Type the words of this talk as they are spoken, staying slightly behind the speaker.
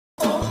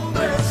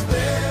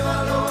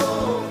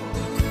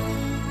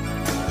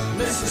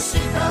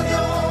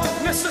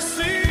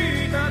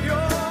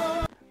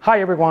Hi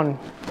everyone,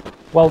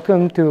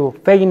 welcome to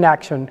Faith in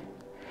Action.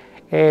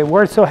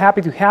 We're so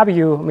happy to have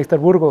you,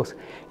 Mr. Burgos.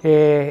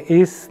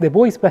 Is the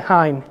voice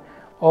behind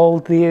all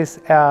these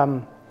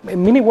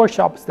mini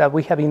workshops that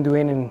we have been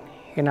doing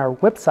in our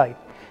website.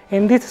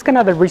 And this is kind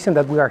of the reason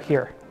that we are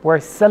here. We're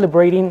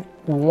celebrating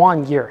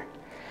 1 year.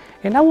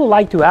 And I would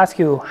like to ask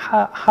you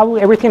how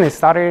everything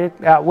started.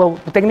 Well,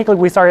 technically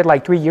we started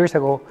like 3 years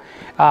ago.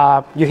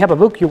 You have a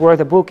book, you wrote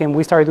a book, and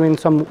we started doing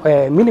some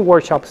mini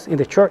workshops in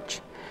the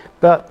church.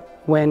 But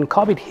when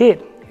COVID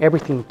hit,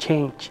 everything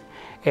changed,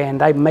 and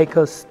that make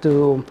us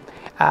to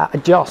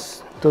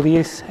adjust to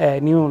this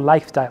new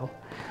lifestyle.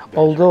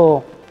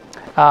 Although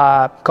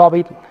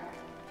COVID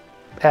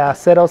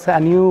set us a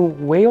new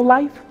way of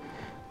life,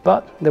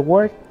 but the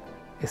work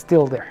is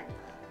still there.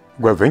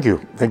 Well, thank you.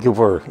 Thank you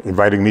for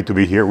inviting me to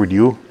be here with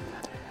you.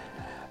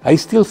 I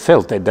still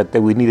felt that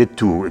we needed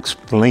to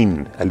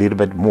explain a little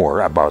bit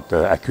more about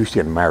a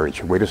Christian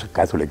marriage, what is a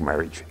Catholic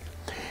marriage.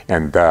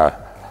 And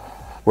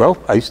well,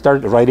 I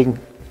started writing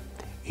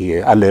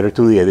a letter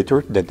to the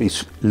editor that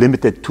is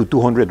limited to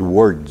 200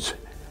 words.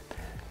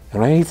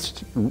 And I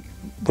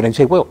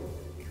say, well,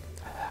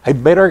 I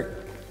better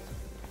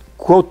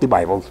quote the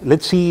Bible.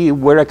 Let's see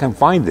where I can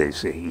find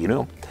this, you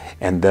know.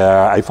 And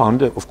I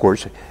found, of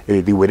course,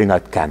 the wedding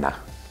at Cana.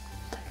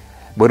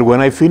 But when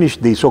I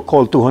finished the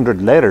so-called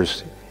 200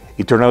 letters,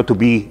 it turned out to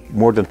be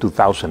more than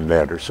 2,000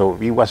 letters. So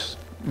it was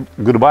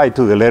goodbye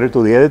to the letter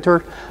to the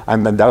editor,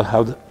 and then that's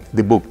how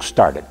the book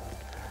started.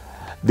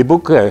 The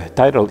book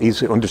title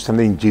is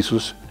Understanding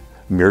Jesus,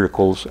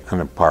 Miracles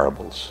and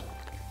Parables.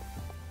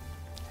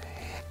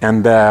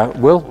 And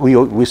well,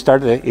 we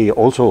started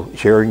also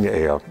sharing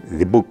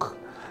the book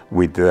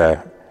with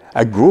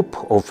a group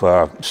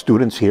of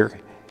students here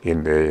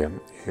in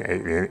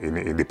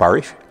the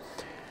parish.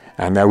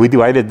 And we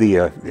divided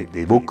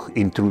the book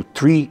into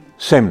 3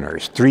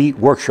 seminars, 3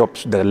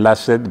 workshops that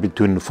lasted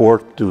between 4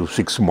 to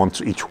 6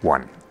 months each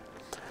one.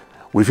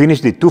 We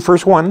finished the 2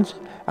 first ones,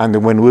 and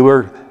when we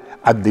were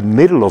at the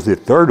middle of the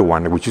 3rd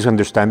one, which is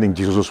Understanding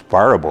Jesus'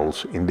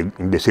 Parables in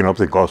the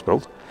Synoptic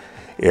Gospels,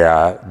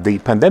 the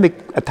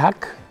pandemic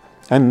attacked,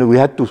 and we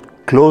had to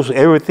close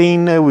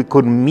everything. We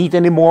couldn't meet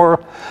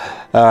anymore,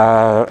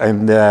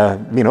 and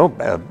you know,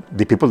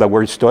 the people that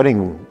were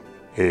studying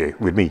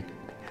with me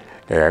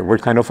were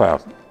kind of,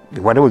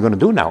 what are we going to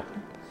do now?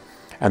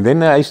 And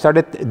then I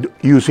started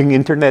using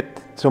internet.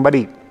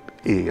 Somebody,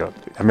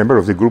 a member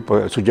of the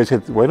group,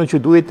 suggested, why don't you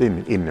do it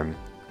in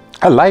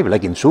live,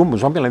 like in Zoom or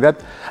something like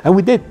that, and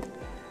we did.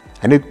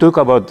 And it took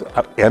about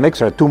an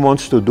extra 2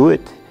 months to do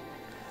it,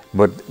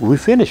 but we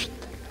finished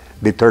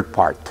the 3rd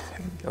part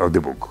of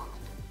the book.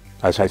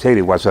 As I said,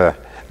 it was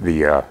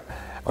the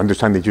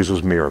Understanding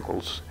Jesus'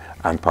 Miracles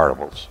and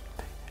Parables.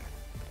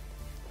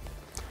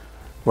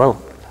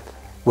 Well,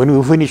 when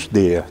we finished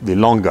the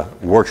longer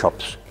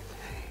workshops,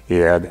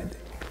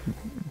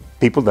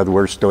 people that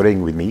were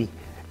studying with me,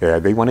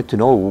 they wanted to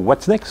know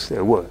what's next.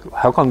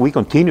 How can we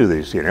continue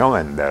this, you know?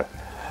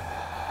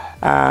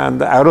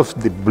 And out of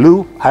the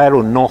blue, I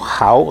don't know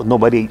how,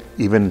 nobody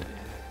even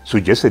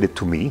suggested it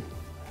to me.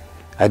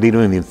 I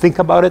didn't even think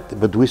about it,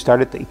 but we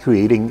started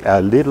creating a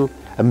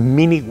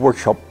mini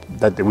workshop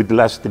that would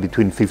last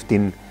between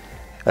 15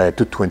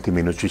 to 20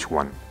 minutes each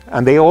one.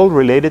 And they all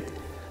related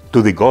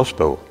to the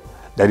gospel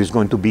that is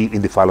going to be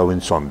in the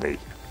following Sunday.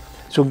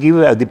 So give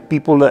the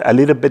people a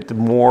little bit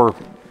more,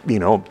 you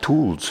know,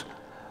 tools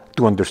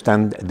to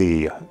understand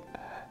the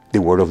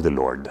word of the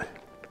Lord.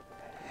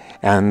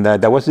 And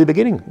that was the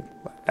beginning,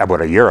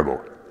 about a year ago.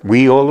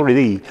 We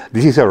already,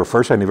 this is our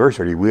 1st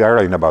anniversary. We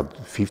are in about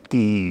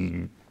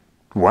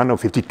 51 or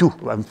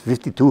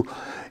 52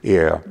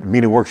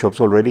 mini workshops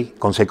already,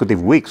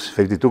 consecutive weeks,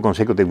 52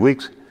 consecutive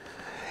weeks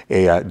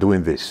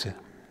doing this.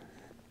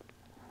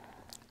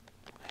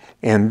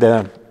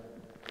 And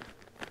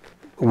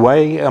why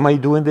am I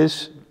doing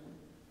this?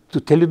 To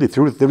tell you the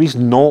truth, there is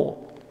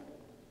no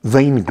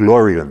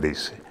vainglory on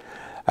this.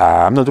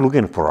 I'm not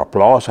looking for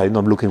applause. I'm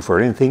not looking for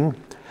anything.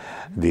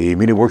 The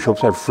mini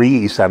workshops are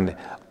free.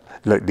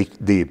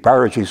 The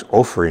parish is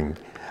offering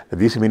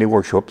these mini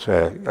workshops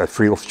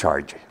free of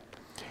charge.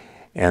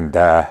 And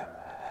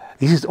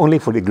this is only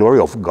for the glory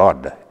of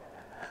God,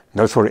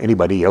 not for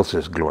anybody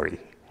else's glory.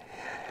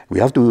 We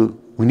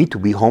need to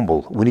be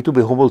humble. We need to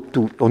be humble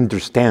to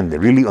understand,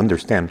 really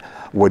understand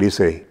what is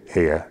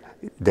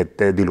that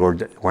the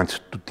Lord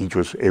wants to teach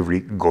us every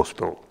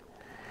gospel.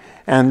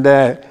 And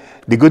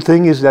the good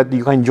thing is that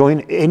you can join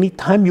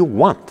anytime you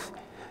want.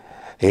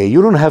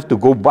 You don't have to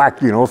go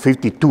back, you know,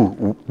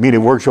 52 mini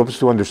workshops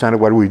to understand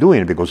what we're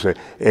doing, because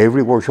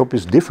every workshop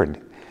is different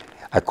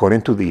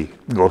according to the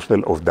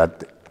gospel of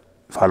that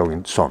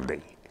following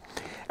Sunday.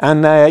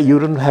 And you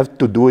don't have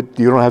to do it,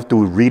 you don't have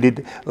to read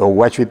it or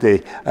watch it.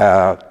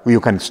 You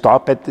can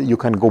stop it, you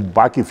can go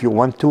back if you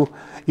want to.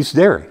 It's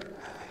there.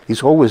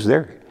 It's always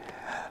there.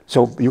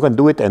 So you can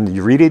do it and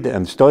you read it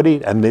and study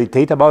it and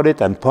meditate about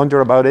it and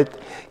ponder about it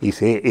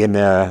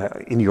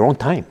in your own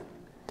time.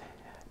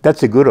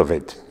 That's the good of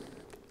it.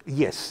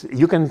 Yes,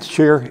 you can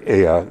share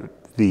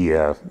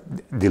the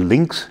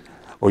links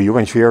or you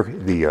can share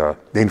the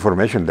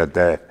information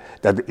that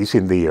is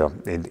in the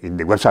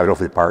website of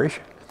the parish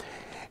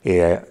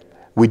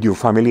with your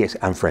families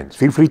and friends.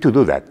 Feel free to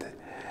do that.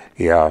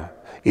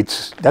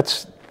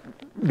 That's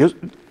just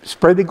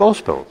spread the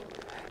gospel.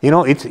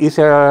 It's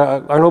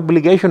our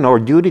obligation, our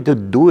duty to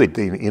do it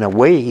in a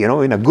way,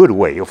 in a good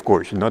way, of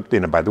course, not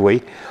in a bad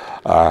way,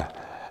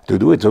 to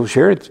do it. So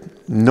share it.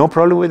 No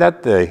problem with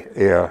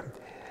that.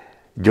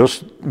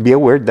 Just be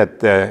aware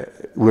that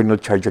we're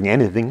not charging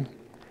anything,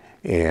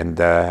 and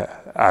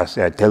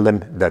tell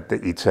them that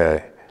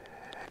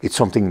it's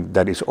something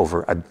that is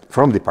offered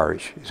from the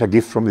parish. It's a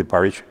gift from the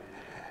parish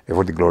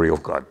for the glory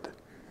of God.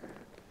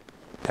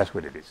 That's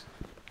what it is.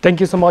 Thank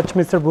you so much,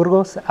 Mr.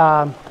 Burgos.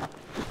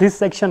 This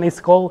section is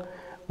called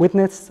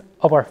Witness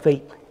of Our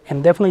Faith.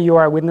 And definitely you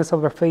are a witness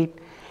of our faith.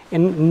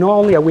 And not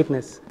only a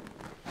witness,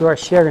 you are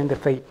sharing the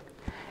faith.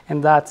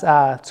 And that's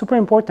super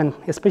important,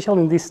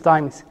 especially in these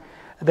times.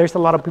 There's a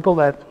lot of people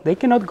that they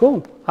cannot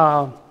go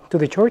to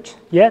the church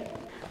yet.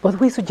 But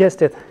we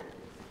suggested,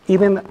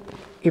 even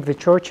if the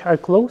church are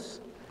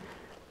closed,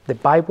 the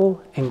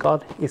Bible and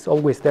God is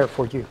always there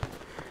for you.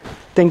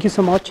 Thank you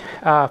so much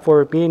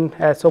for being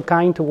so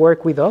kind to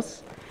work with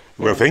us.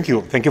 Well, thank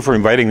you. Thank you for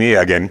inviting me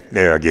again,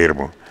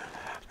 Guillermo.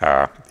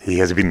 He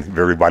has been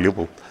very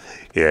valuable,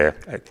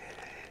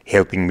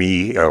 helping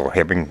me, or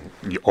helping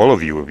all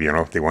of you,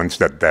 the ones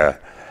that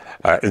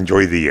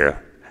enjoy the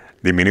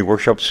mini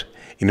workshops,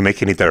 in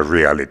making it a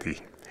reality.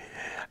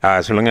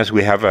 As long as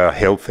we have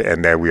health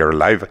and we are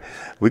alive,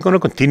 we're going to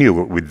continue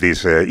with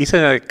this. It's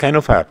a kind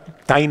of a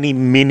tiny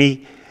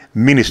mini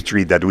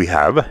ministry that we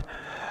have.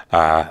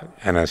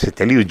 And as I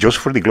tell you, just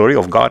for the glory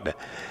of God.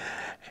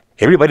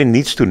 Everybody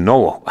needs to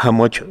know how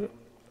much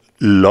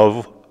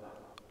love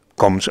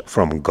comes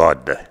from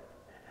God.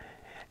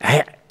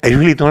 I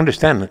really don't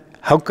understand.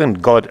 How can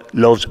God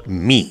loves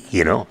me,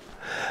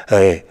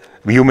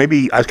 You may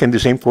be asking the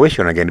same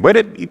question again.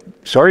 But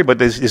sorry,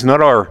 but it's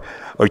not our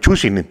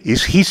choosing.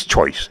 It's His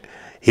choice.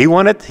 He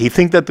wanted, He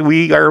thinks that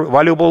we are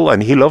valuable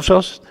and He loves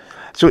us.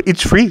 So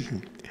it's free.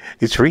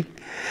 It's free.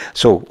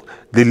 So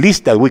the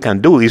least that we can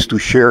do is to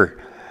share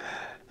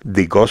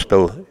the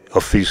gospel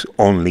of His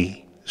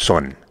only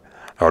Son,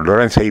 our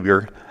Lord and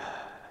Savior,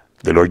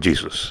 the Lord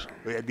Jesus.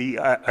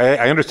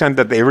 I understand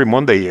that every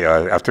Monday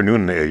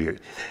afternoon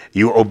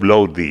you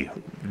upload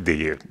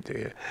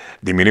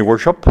the mini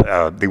workshop,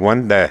 the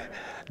one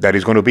that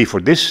is going to be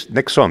for this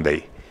next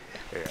Sunday.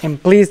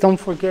 And please don't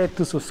forget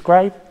to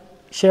subscribe,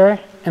 share,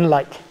 and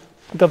like.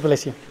 God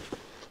bless you.